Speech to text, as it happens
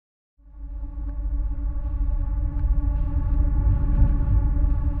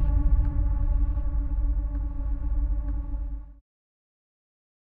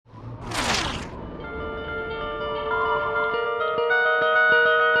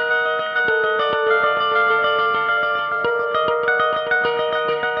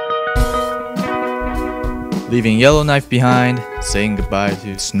leaving Yellowknife behind, saying goodbye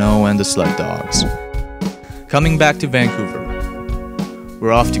to snow and the sled dogs. Coming back to Vancouver.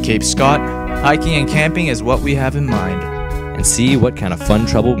 We're off to Cape Scott. Hiking and camping is what we have in mind. And see what kind of fun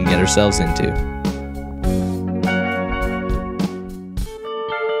trouble we can get ourselves into.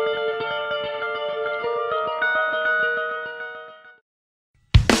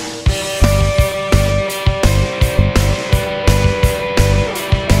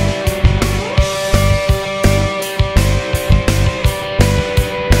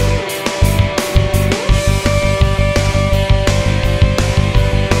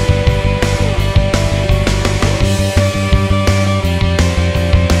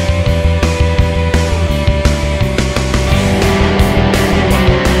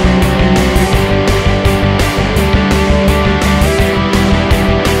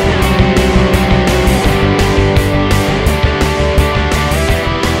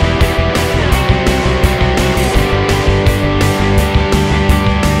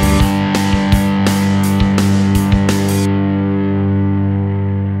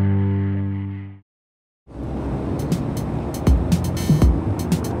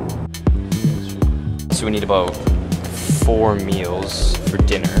 So we need about 4 meals for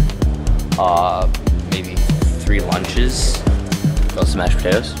dinner, maybe 3 lunches. Also mashed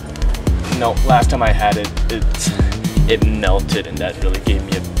potatoes? No, last time I had it, it melted, and that really gave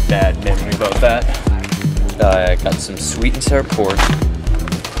me a bad memory about that. I got some sweet and sour pork,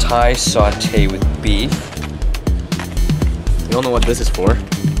 Thai saute with beef. You don't know what this is for?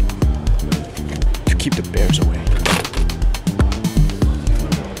 To keep the bears away.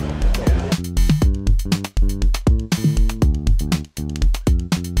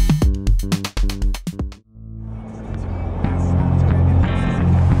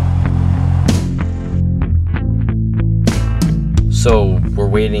 So we're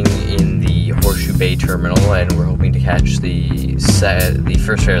waiting in the Horseshoe Bay terminal, and we're hoping to catch the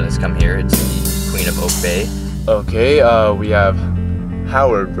first ferry that's come here. It's the Queen of Oak Bay. Okay, we have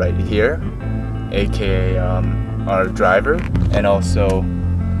Howard right here, aka our driver, and also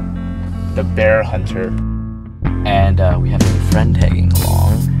the bear hunter. And we have a friend tagging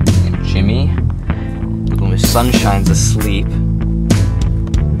along, named Jimmy. Little Miss Sunshine's asleep.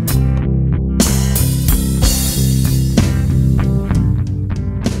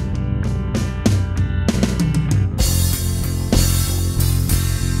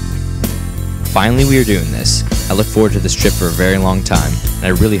 Finally, we are doing this. I look forward to this trip for a very long time, and I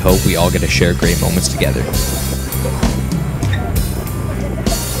really hope we all get to share great moments together.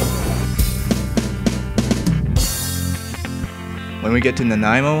 When we get to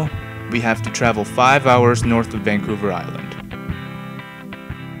Nanaimo, we have to travel 5 hours north of Vancouver Island.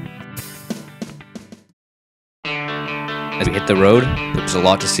 As we hit the road, there was a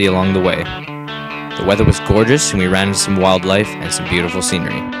lot to see along the way. The weather was gorgeous, and we ran into some wildlife and some beautiful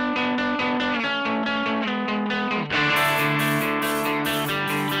scenery.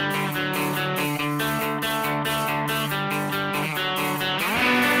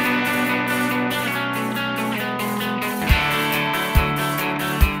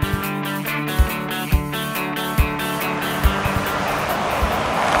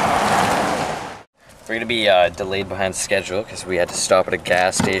 We're gonna be delayed behind schedule because we had to stop at a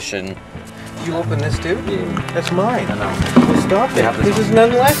gas station. You open this too? Yeah. That's mine. I know. Well, stop it. There's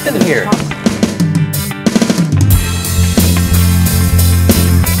none left in here.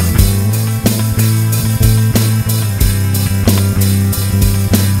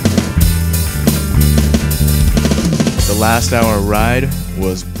 The last hour ride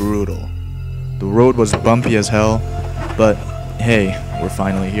was brutal. The road was bumpy as hell, but hey, we're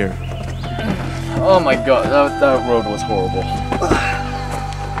finally here. Oh my god, that road was horrible.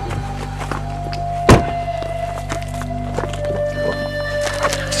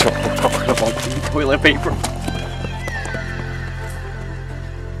 Talking about toilet paper.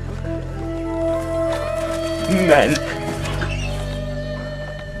 Men.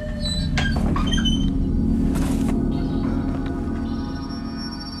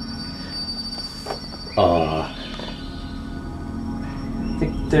 I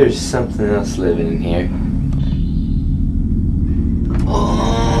think there's something else living in here.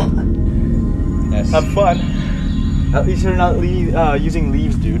 Yes. Have fun. At least you're not using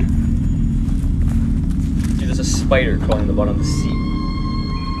leaves, dude. Dude, there's a spider crawling on the bottom of the seat.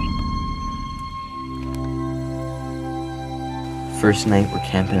 First night we're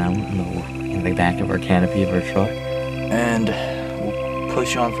camping out in the back of our canopy of our truck. And we'll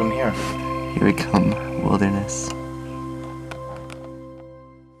push on from here. Here we come, wilderness.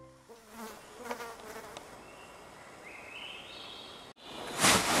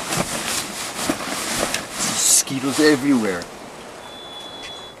 mosquitoes everywhere.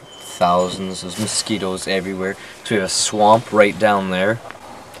 Thousands of mosquitoes everywhere. So we have a swamp right down there,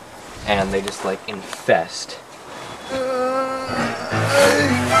 and they just like infest.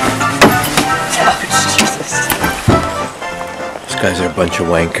 Jesus. These guys are a bunch of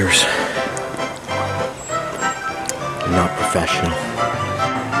wankers. They're not professional.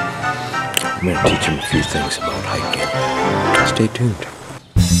 I'm gonna teach them a few things about hiking. Stay tuned.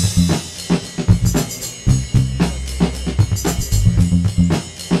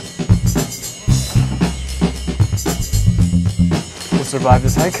 We'll survive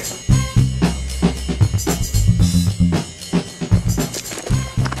this hike.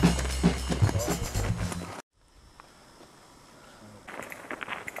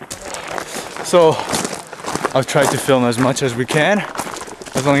 So, I've tried to film as much as we can,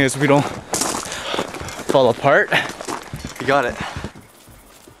 as long as we don't fall apart. You got it.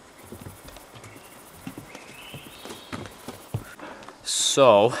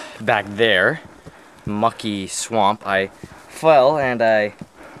 So, back there, mucky swamp, I fell and I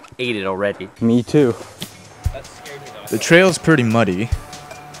ate it already. Me too. The trail is pretty muddy.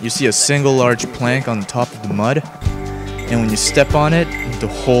 You see a single large plank on the top of the mud, and when you step on it, the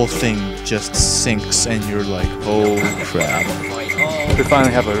whole thing just sinks and you're like, oh crap. We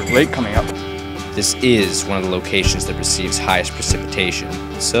finally have a lake coming up. This is one of the locations that receives highest precipitation,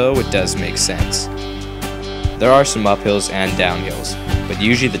 so it does make sense. There are some uphills and downhills, but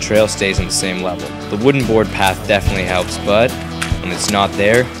usually the trail stays on the same level. The wooden board path definitely helps, but when it's not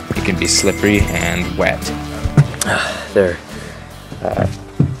there, it can be slippery and wet. They're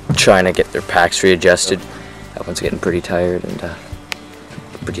trying to get their packs readjusted. That one's getting pretty tired and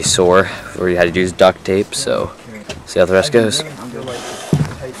pretty sore. All you had to do is duct tape, so see how the rest goes.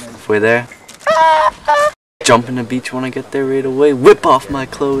 Halfway there. Jump in the beach when I get there right away. Whip off my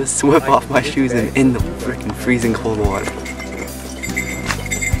clothes, whip off my shoes, and in the freaking freezing cold water.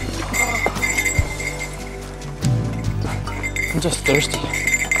 I'm just thirsty.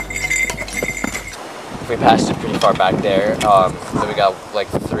 We passed it pretty far back there. Then we got like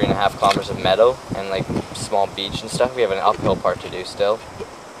 3.5 kilometers of meadow and like small beach and stuff. We have an uphill part to do still.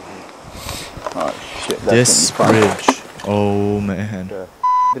 Oh shit, this bridge. Oh man.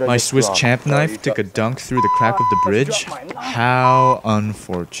 My Swiss champ knife took a dunk through the crack of the bridge. How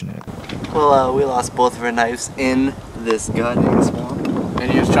unfortunate. Well, we lost both of our knives in this goddamn swamp. And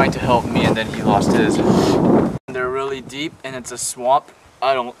he was trying to help me and then he lost his. They're really deep and it's a swamp.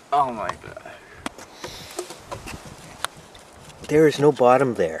 Oh my god. There is no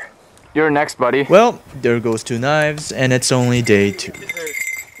bottom there. You're next, buddy. Well, there goes 2 knives and it's only day 2.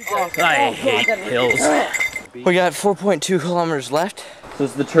 I hate hills. We got 4.2 kilometers left. So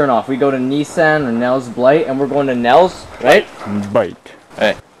it's the turn off. We go to Nissan or Nels Bight, and we're going to Nels, right? Bight.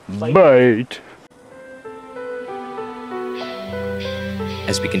 Hey. Bight.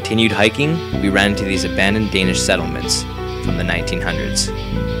 As we continued hiking, we ran into these abandoned Danish settlements from the 1900s.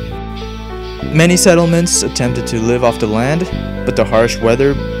 Many settlements attempted to live off the land, but the harsh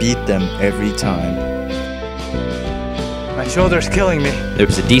weather beat them every time. My shoulder's killing me. There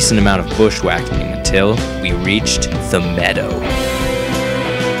was a decent amount of bushwhacking until we reached the meadow.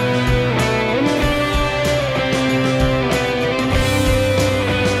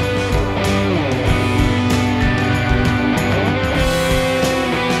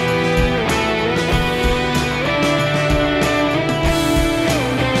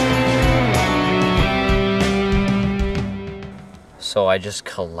 So I just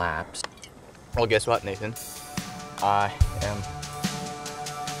collapsed. Well, guess what, Nathan? I am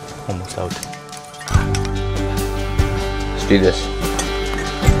almost out. Let's do this.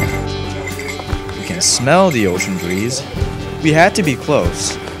 You can smell the ocean breeze. We had to be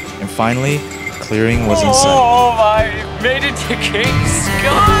close. And finally, clearing was in sight. Oh, I made it to Cape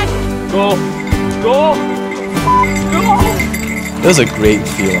Scott! Go! Go! Go! It was a great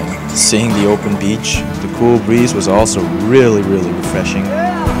feeling. Seeing the open beach, the cool breeze was also really refreshing.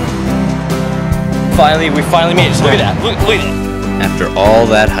 We finally made it. Look at that. Look at it. After all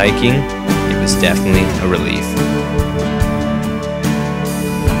that hiking, it was definitely a relief.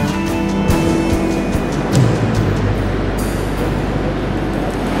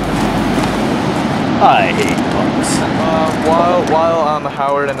 I hate punks. While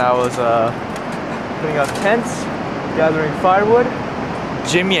Howard and I was putting up tents, gathering firewood,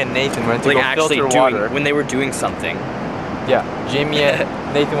 Jimmy and Nathan went to go filter water. When they were doing something. Yeah, Jimmy and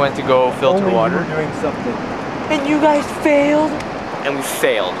Nathan went to go filter water. You were doing something. And you guys failed? And we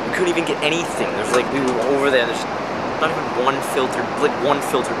failed. We couldn't even get anything. There's like, we were over there, there's not even one filtered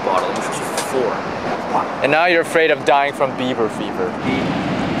bottle. It was just 4. And now you're afraid of dying from beaver fever.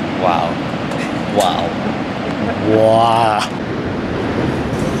 Wow. Wow. Wow.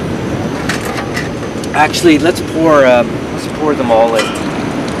 Actually, let's pour them all in.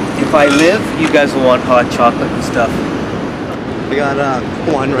 If I live, you guys will want hot chocolate and stuff. I got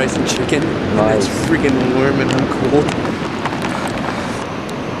Hawaiian rice and chicken. Nice. It's freaking warm and I'm cold.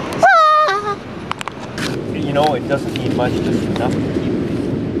 You know, it doesn't need much, just enough to keep.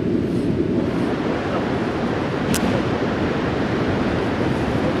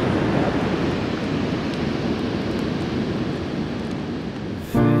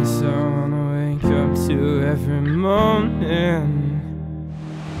 Face I wanna wake up to every morning.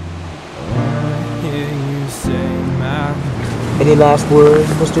 I wanna hear you say my Any last words,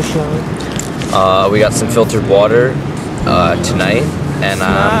 Mr. Sean? We got some filtered water tonight, and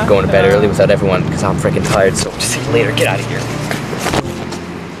I'm going to bed early without everyone because I'm freaking tired. So just see you later. Get out of here.